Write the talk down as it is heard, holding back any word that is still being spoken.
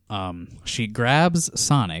She grabs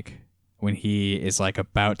Sonic when he is like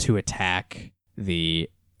about to attack the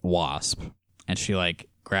Wasp, and she like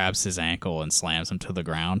grabs his ankle and slams him to the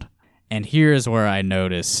ground. And here is where I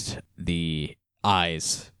noticed the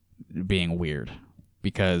eyes being weird,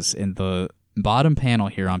 because in the bottom panel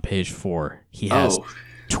here on page 4, he has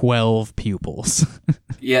 12 pupils.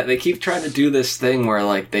 Yeah, they keep trying to do this thing where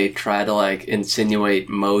like they try to like insinuate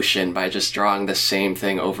motion by just drawing the same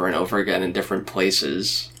thing over and over again in different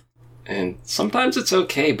places. And sometimes it's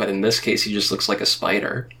okay, but in this case he just looks like a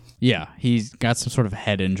spider. Yeah, he's got some sort of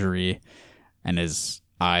head injury and his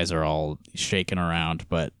eyes are all shaking around,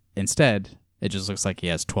 but instead it just looks like he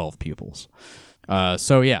has 12 pupils.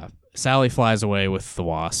 So yeah, Sally flies away with the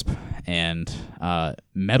Wasp, and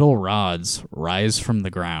metal rods rise from the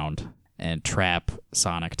ground and trap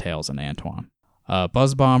Sonic, Tails, and Antoine.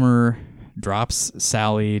 Buzz Bomber drops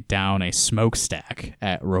Sally down a smokestack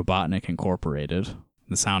at Robotnik Incorporated.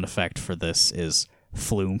 The sound effect for this is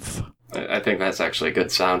flumph. I think that's actually a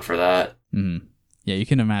good sound for that. Mm-hmm. Yeah, you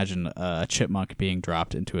can imagine a chipmunk being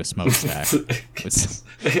dropped into a smokestack.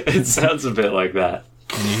 It sounds a bit like that.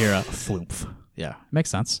 And you hear a flumph. Yeah, makes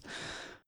sense.